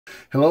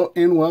Hello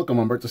and welcome,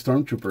 I'm Bert the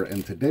Stormtrooper,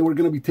 and today we're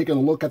going to be taking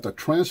a look at the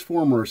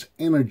Transformers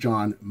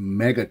Energon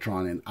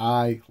Megatron, and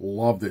I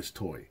love this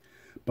toy.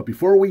 But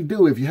before we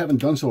do, if you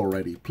haven't done so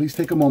already, please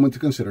take a moment to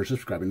consider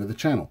subscribing to the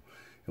channel.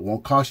 It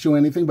won't cost you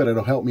anything, but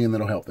it'll help me and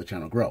it'll help the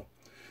channel grow.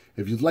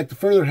 If you'd like to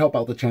further help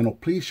out the channel,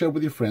 please share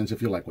with your friends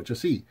if you like what you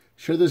see.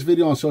 Share this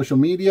video on social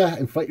media, and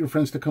invite your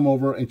friends to come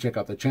over and check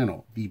out the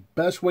channel. The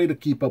best way to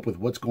keep up with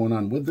what's going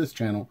on with this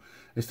channel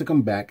is to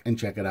come back and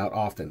check it out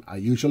often. I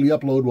usually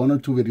upload 1 or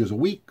 2 videos a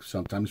week,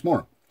 sometimes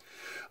more.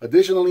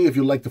 Additionally, if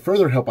you'd like to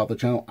further help out the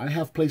channel, I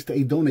have placed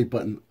a donate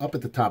button up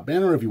at the top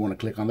banner. If you want to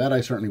click on that,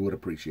 I certainly would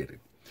appreciate it.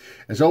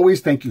 As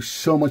always, thank you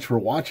so much for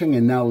watching,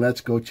 and now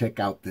let's go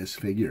check out this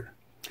figure.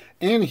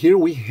 And here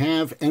we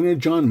have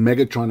Energon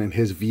Megatron in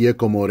his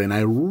vehicle mode, and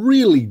I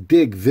really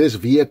dig this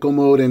vehicle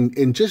mode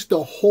and just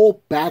the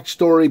whole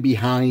backstory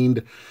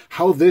behind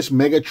how this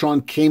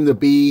Megatron came to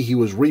be. He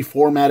was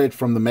reformatted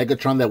from the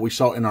Megatron that we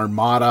saw in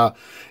Armada,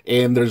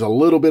 and there's a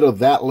little bit of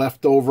that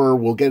left over.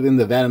 We'll get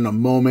into that in a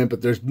moment,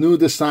 but there's new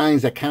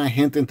designs that kind of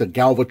hint into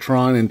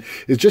Galvatron, and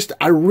it's just,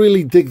 I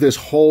really dig this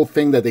whole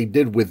thing that they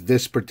did with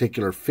this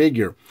particular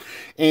figure.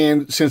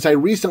 And since I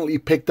recently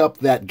picked up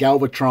that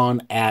Galvatron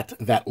at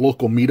that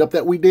local meetup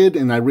that we did,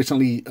 and I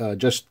recently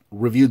just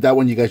reviewed that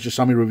one. You guys just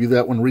saw me review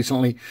that one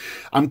recently.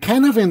 I'm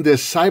kind of in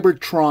this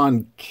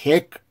Cybertron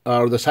kick,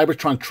 or the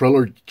Cybertron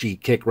trilogy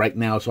kick right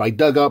now. So I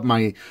dug up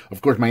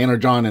of course, my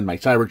Energon and my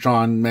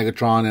Cybertron,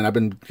 Megatron, and I've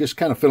been just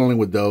kind of fiddling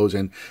with those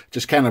and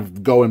just kind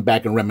of going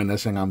back and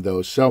reminiscing on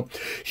those. So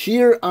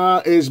here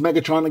is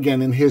Megatron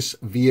again in his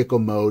vehicle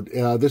mode.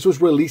 This was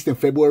released in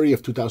February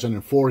of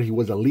 2004. He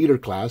was a leader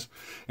class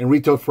and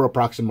retailed for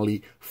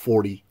approximately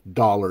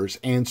 $40.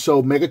 And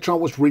so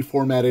Megatron was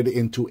reformatted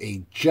into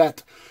a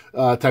jet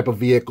type of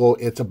vehicle.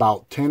 It's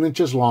about 10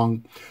 inches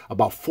long,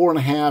 about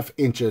 4.5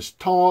 inches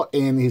tall,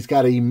 and he's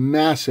got a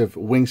massive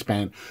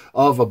wingspan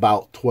of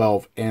about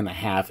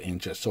 12.5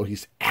 inches. So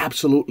he's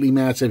absolutely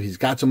massive. He's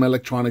got some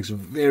electronics.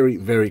 Very,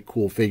 very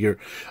cool figure.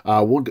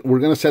 We're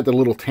going to set the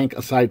little tank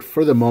aside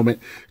for the moment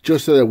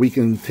just so that we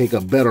can take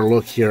a better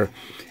look here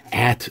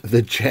at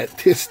the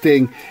jet. This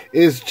thing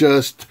is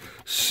just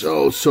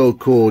so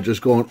cool,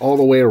 just going all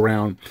the way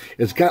around.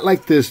 It's got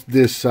like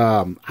this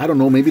I don't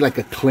know, maybe like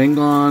a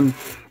Klingon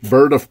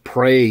bird of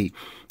prey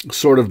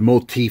sort of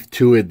motif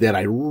to it that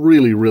I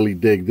really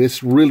dig.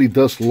 This really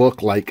does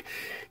look like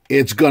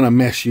it's gonna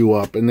mess you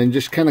up. And then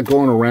just kind of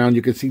going around,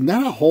 you can see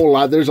not a whole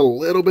lot. There's a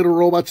little bit of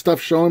robot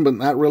stuff showing, but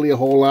not really a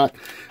whole lot.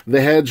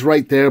 The head's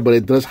right there, but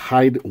it does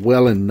hide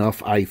well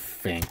enough, I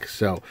think.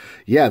 So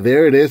yeah,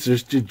 there it is.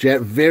 There's the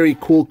jet. Very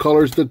cool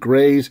colors, the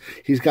grays.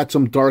 He's got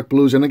some dark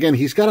blues, and again,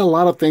 he's got a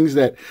lot of things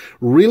that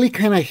really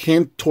kind of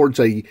hint towards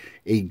a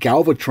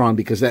Galvatron,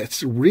 because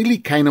that's really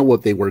kind of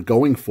what they were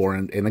going for.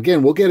 And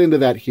again, we'll get into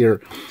that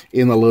here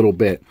in a little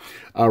bit.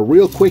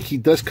 Real quick, he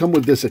does come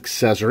with this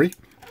accessory.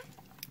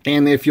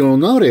 And if you'll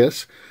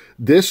notice,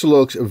 this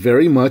looks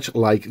very much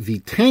like the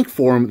tank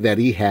form that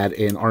he had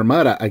in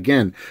Armada,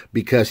 again,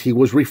 because he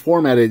was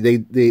reformatted.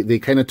 They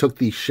kind of took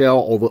the shell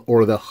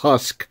or the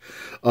husk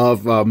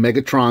of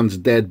Megatron's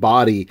dead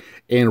body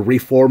and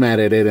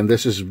reformatted it, and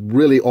this is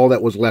really all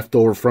that was left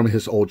over from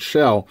his old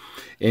shell,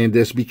 and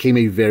this became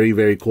a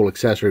very cool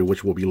accessory,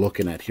 which we'll be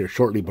looking at here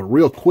shortly. But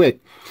real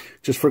quick,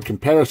 just for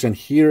comparison,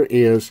 here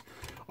is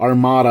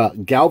Armada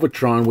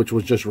Galvatron, which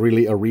was just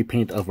really a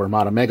repaint of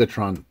Armada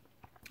Megatron.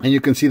 And you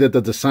can see that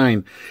the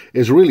design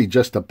is really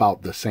just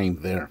about the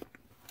same there.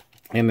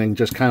 And then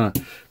just kind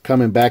of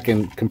coming back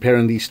and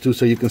comparing these two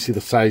so you can see the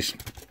size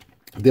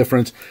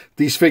difference.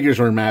 These figures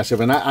are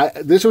massive. And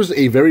this was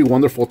a very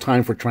wonderful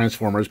time for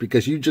Transformers,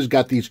 because you just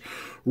got these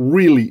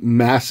really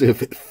massive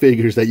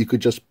figures that you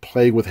could just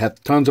play with,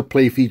 had tons of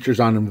play features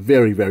on them.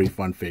 Very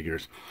fun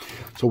figures.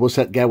 So we'll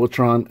set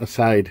Galvatron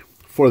aside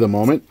for the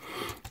moment.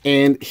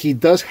 And he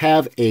does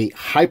have a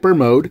hyper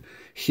mode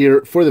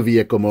here for the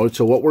vehicle mode.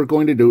 So what we're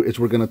going to do is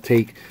we're going to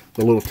take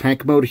the little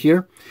tank mode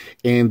here,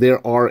 and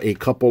there are a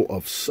couple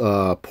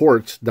of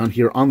ports down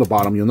here on the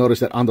bottom. You'll notice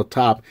that on the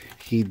top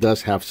he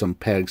does have some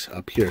pegs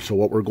up here. So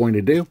what we're going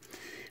to do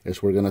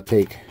is we're going to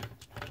take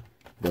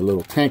the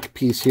little tank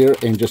piece here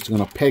and just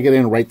going to peg it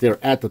in right there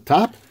at the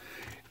top.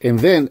 And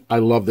then I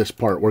love this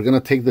part. We're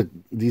going to take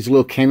these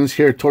little cannons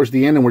here towards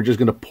the end, and we're just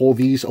going to pull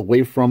these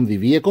away from the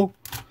vehicle.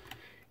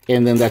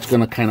 And then that's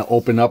going to kind of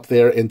open up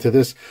there into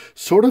this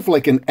sort of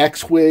like an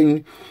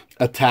X-Wing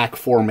attack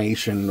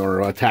formation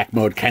or attack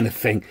mode kind of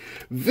thing.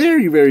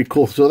 Very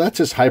cool. So that's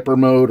his hyper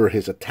mode or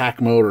his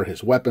attack mode or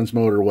his weapons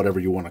mode or whatever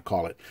you want to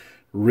call it.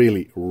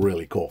 Really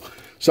cool.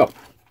 So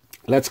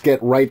let's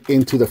get right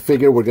into the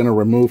figure. We're going to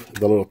remove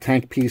the little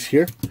tank piece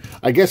here.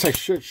 I guess I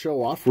should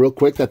show off real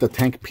quick that the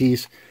tank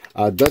piece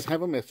does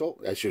have a missile,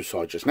 as you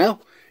saw just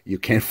now. You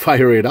can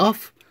fire it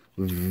off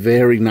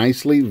very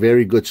nicely.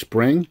 Very good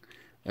spring.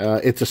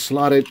 It's a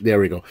slotted, there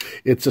we go.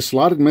 It's a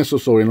slotted missile,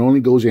 so it only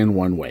goes in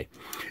one way.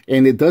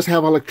 And it does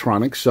have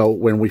electronics, so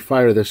when we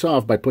fire this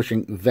off by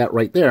pushing that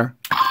right there,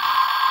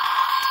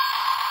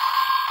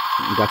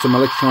 got some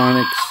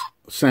electronics,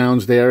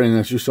 sounds there, and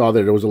as you saw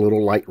there was a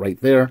little light right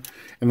there.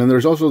 And then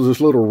there's also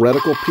this little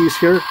reticle piece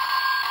here,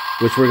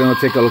 which we're going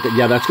to take a look at.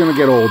 Yeah, that's going to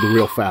get old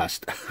real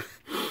fast.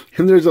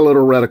 And there's a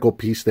little reticle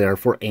piece there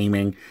for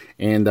aiming,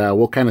 and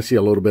we'll kind of see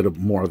a little bit of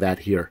more of that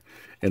here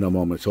in a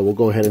moment. So we'll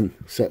go ahead and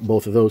set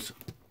both of those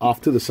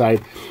off to the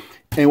side,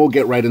 and we'll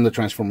get right into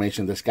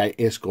transformation. This guy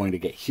is going to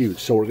get huge.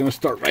 So we're going to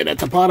start right at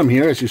the bottom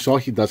here. As you saw,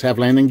 he does have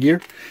landing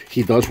gear.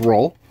 He does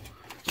roll.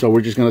 So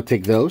we're just going to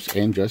take those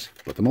and just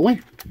put them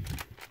away.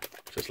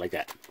 Just like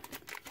that.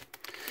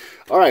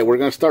 All right, we're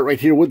going to start right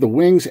here with the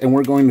wings, and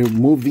we're going to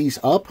move these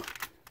up.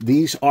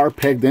 These are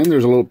pegged in.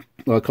 There's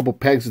a couple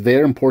pegs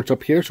there and ports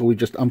up here, so we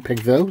just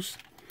unpeg those.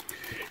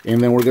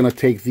 And then we're going to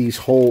take these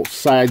whole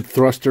side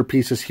thruster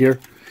pieces here.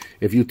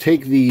 If you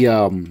take the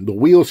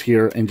wheels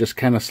here and just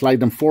kind of slide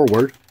them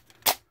forward,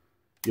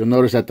 you'll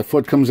notice that the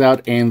foot comes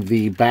out, and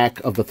the back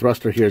of the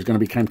thruster here is going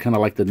to be kind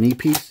of like the knee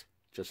piece,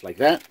 just like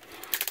that.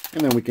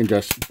 And then we can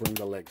just bring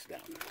the legs down.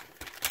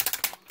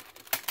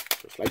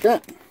 Just like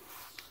that.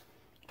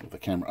 Move the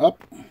camera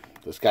up.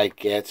 This guy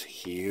gets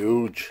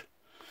huge.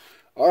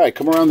 All right,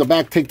 come around the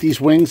back, take these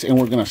wings, and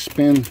we're going to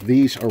spin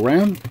these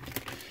around.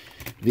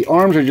 The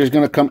arms are just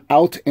going to come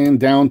out and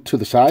down to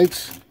the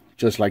sides,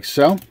 just like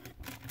so.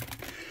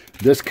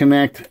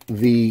 Disconnect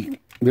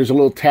there's a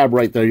little tab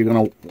right there you're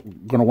going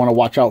to want to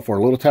watch out for.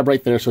 A little tab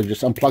right there, so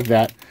just unplug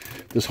that.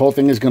 This whole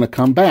thing is going to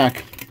come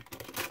back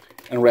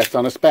and rest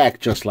on its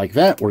back, just like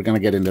that. We're going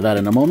to get into that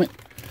in a moment.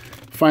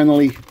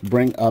 Finally,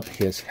 bring up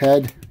his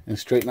head and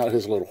straighten out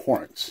his little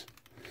horns.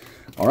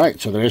 All right,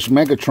 so there's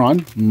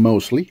Megatron,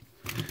 mostly.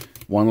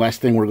 One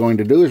last thing we're going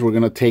to do is we're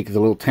going to take the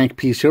little tank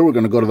piece here. We're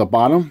going to go to the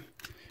bottom,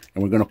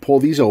 and we're going to pull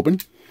these open.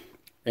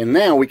 And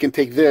now we can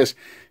take this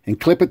and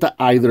clip it to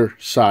either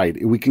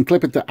side. We can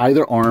clip it to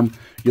either arm.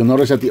 You'll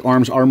notice that the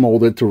arms are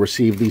molded to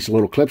receive these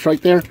little clips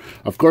right there.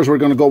 Of course, we're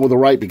going to go with the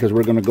right because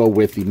we're going to go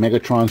with the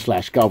Megatron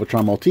 /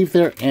 Galvatron motif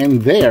there.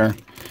 And there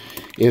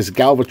is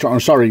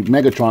Galvatron, sorry,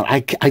 Megatron.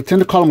 I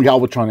tend to call him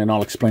Galvatron, and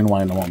I'll explain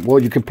why in a moment.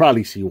 Well, you can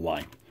probably see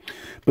why.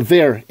 But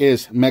there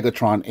is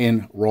Megatron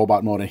in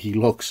robot mode, and he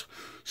looks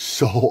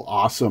so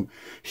awesome.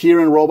 Here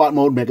in robot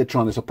mode,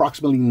 Megatron is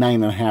approximately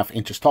 9.5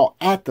 inches tall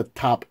at the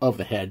top of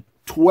the head.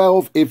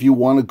 12 if you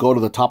want to go to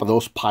the top of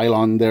those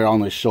pylon there on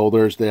his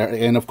shoulders there.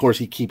 And of course,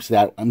 he keeps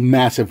that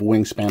massive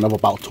wingspan of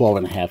about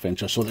 12.5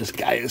 inches. So this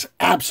guy is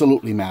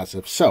absolutely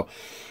massive. So,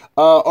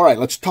 all right,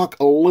 let's talk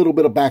a little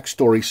bit of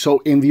backstory. So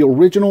in the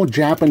original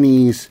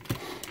Japanese,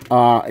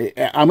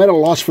 I'm at a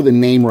loss for the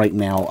name right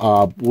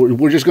now.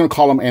 We're just going to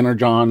call them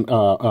Energon,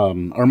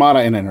 Armada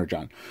and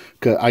Energon.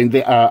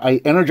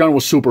 Energon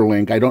was Super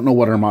Link. I don't know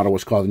what Armada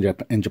was called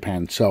in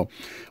Japan. So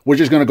we're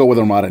just going to go with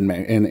Armada and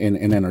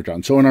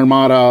Energon. So in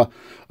Armada,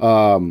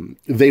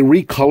 they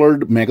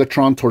recolored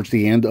Megatron towards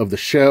the end of the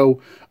show.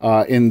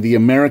 In the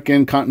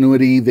American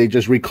continuity, they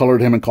just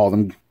recolored him and called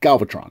him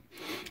Galvatron.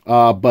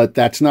 But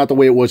that's not the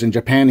way it was in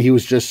Japan. He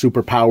was just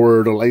super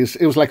powered. Or like,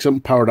 it was like some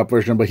powered up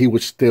version, but he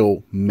was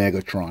still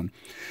Megatron.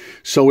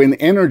 So in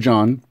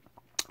Energon,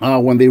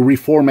 when they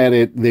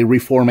reformatted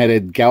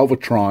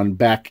Galvatron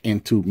back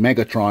into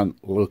Megatron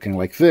looking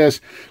like this.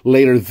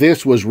 Later,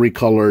 this was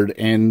recolored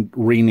and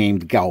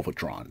renamed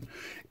Galvatron.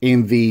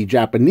 In the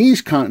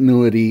Japanese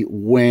continuity,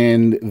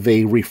 when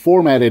they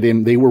reformatted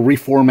him, they were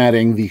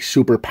reformatting the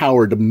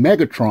super-powered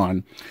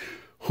Megatron,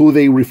 who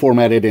they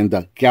reformatted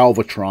into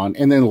Galvatron,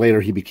 and then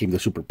later he became the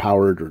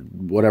super-powered or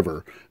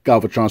whatever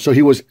Galvatron. So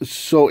he was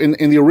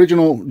in the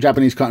original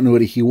Japanese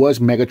continuity, he was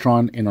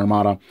Megatron in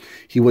Armada,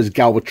 he was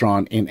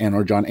Galvatron in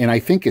Energon, and I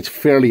think it's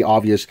fairly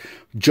obvious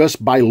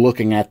just by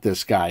looking at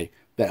this guy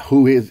that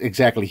who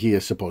exactly he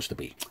is supposed to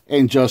be.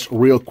 And just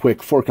real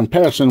quick, for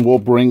comparison, we'll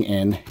bring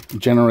in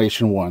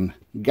Generation 1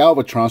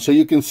 Galvatron, so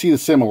you can see the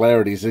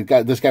similarities.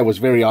 This guy was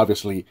very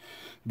obviously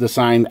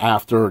designed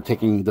after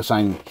taking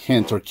design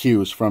hints or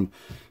cues from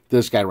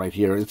this guy right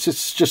here.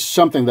 It's just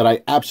something that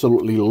I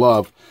absolutely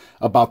love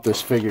about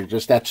this figure.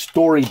 Just that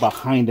story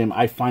behind him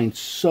I find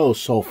so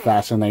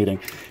fascinating,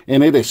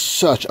 and it is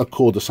such a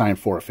cool design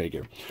for a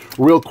figure.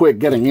 Real quick,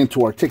 getting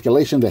into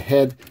articulation, the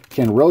head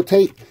can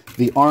rotate,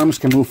 the arms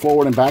can move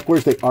forward and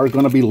backwards. They are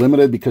going to be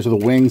limited because of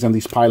the wings and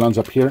these pylons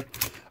up here.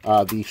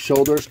 The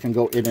shoulders can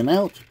go in and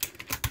out.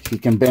 He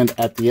can bend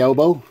at the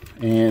elbow,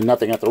 and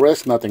nothing at the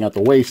wrist, nothing at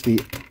the waist.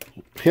 The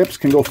hips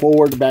can go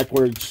forward,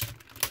 backwards,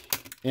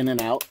 in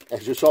and out.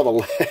 As you saw, the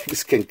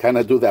legs can kind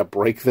of do that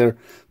break there.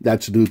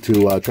 That's due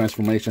to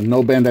transformation.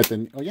 No bend at the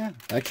knee. Oh, yeah.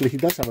 Actually, he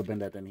does have a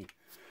bend at the knee.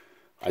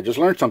 I just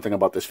learned something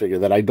about this figure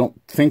that I don't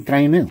think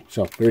I knew.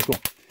 So, very cool.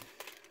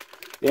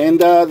 And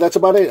that's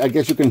about it. I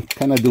guess you can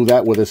kind of do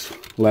that with his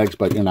legs,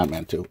 but you're not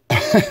meant to.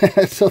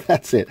 So,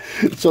 that's it.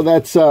 So,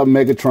 that's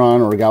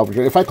Megatron or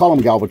Galvatron. If I call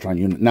him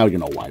Galvatron, now you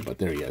know why, but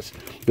there he is.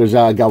 There's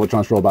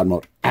Galvatron's robot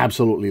mode.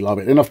 Absolutely love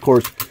it. And, of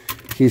course,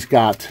 he's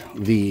got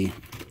the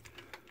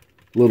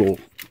little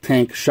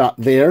tank shot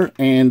there,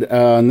 and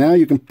now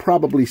you can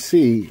probably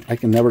see, I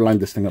can never line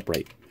this thing up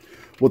right.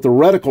 What the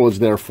reticle is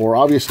there for,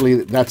 obviously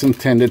that's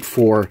intended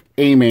for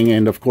aiming,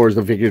 and of course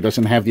the figure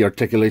doesn't have the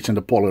articulation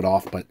to pull it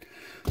off, but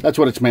That's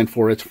what it's meant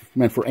for. It's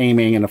meant for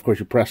aiming, and of course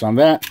you press on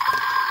that.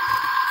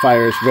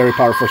 Fires, very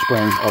powerful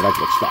spring, all that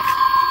good stuff.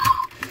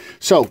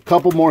 So, a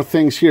couple more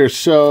things here.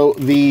 So,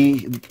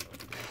 the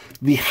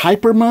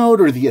hyper mode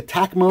or the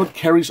attack mode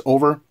carries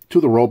over to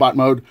the robot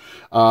mode,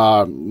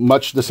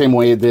 much the same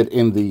way it did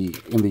in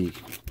the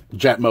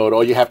jet mode.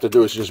 All you have to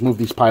do is just move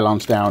these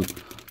pylons down,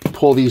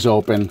 pull these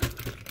open,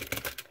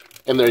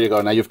 and there you go.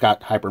 Now you've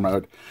got hyper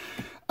mode.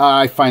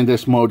 I find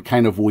this mode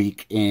kind of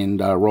weak in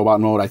robot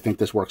mode. I think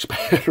this works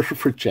better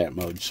for jet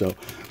mode, so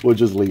we'll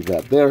just leave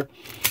that there.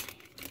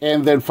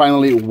 And then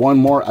finally, one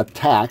more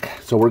attack.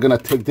 So we're going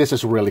to take, this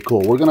is really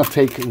cool. We're going to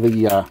take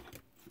the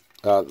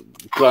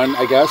gun,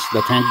 I guess,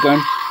 the tank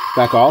gun,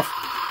 back off.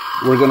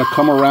 We're going to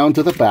come around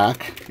to the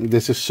back.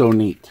 This is so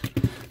neat.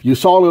 You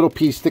saw a little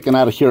piece sticking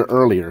out of here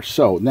earlier.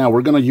 So now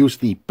we're going to use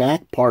the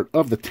back part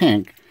of the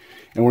tank,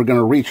 and we're going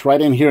to reach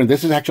right in here. And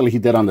this is actually he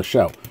did on the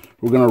show.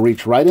 We're going to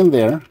reach right in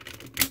there,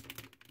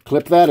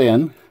 clip that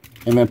in,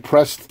 and then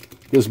press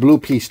this blue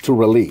piece to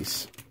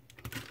release.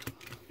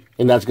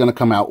 And that's going to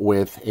come out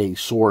with a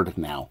sword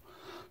now.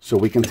 So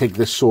we can take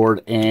this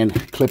sword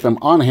and clip him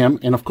on him.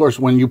 And of course,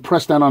 when you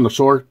press down on the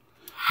sword,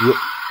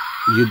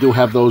 you do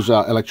have those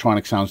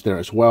electronic sounds there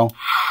as well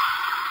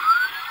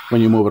when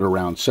you move it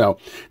around. So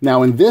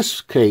now in this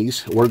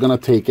case, we're going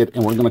to take it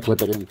and we're going to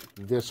clip it in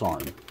this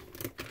arm.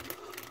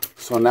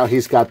 So now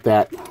he's got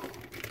that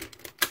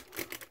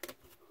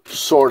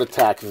sword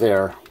attack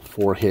there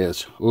for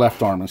his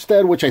left arm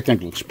instead, which I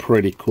think looks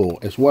pretty cool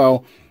as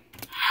well.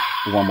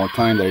 One more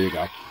time, there you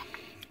go.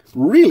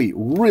 Really,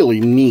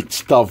 really neat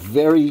stuff.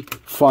 Very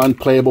fun,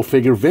 playable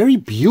figure. Very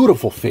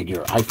beautiful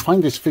figure. I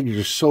find this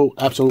figure so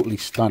absolutely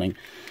stunning.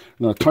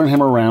 I'm going to turn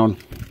him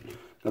around. I'm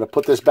going to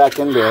put this back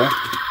in there.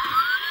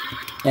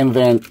 And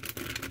then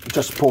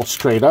just pull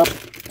straight up.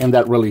 And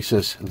that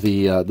releases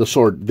the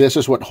sword. This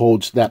is what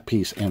holds that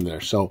piece in there.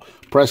 So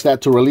press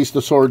that to release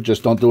the sword.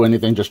 Just don't do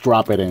anything. Just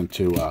drop it in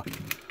to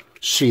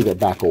sheath it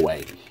back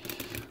away.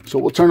 So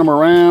we'll turn him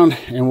around.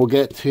 And we'll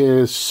get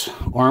his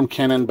arm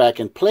cannon back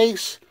in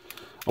place.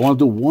 I want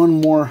to do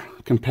one more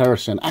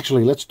comparison.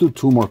 Actually, let's do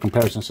two more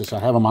comparisons since I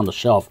have him on the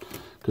shelf,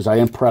 because I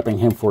am prepping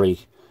him for a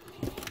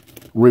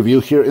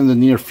review here in the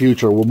near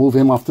future. We'll move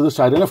him off to the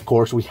side. And of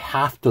course, we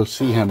have to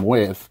see him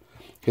with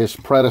his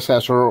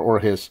predecessor or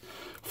his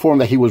form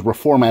that he was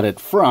reformatted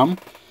from,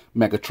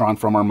 Megatron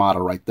from Armada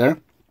right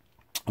there.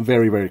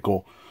 Very, very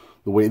cool.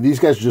 The way these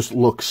guys just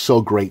look so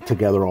great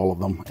together, all of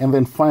them. And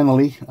then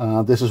finally,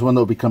 this is when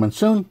they'll be coming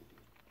soon.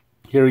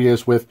 Here he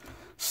is with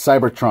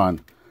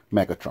Cybertron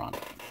Megatron.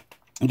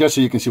 Just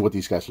so you can see what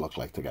these guys look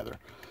like together.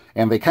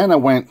 And they kind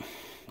of went,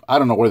 I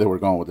don't know where they were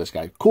going with this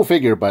guy. Cool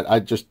figure, but I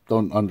just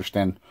don't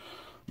understand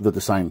the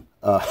design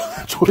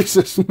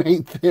choices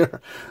made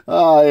there.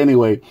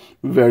 Anyway,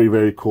 very,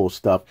 very cool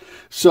stuff.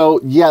 So,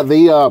 yeah,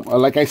 they,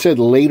 like I said,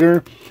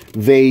 later,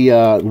 they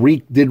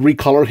did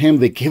recolor him.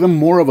 They gave him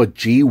more of a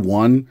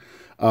G1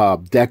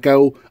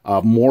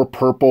 deco, more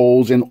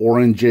purples and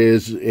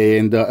oranges.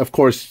 And, of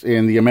course,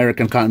 in the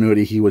American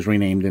continuity, he was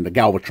renamed into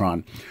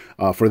Galvatron.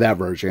 For that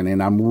version,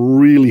 and I'm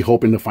really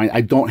hoping to find, I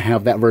don't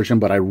have that version,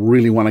 but I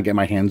really want to get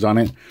my hands on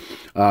it,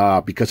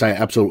 because I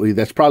absolutely,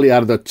 that's probably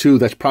out of the two,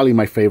 that's probably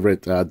my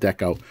favorite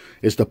deco,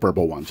 is the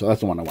purple one, so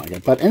that's the one I want to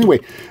get. But anyway,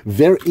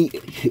 there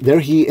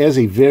he is,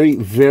 a very,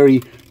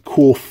 very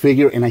cool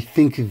figure, and I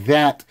think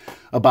that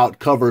about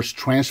covers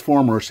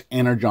Transformers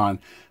Energon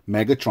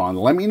Megatron.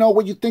 Let me know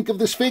what you think of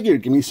this figure.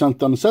 Give me some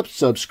thumbs up,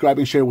 subscribe,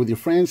 and share with your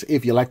friends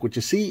if you like what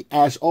you see.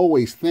 As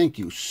always, thank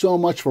you so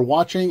much for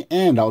watching,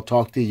 and I'll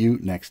talk to you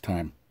next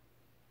time.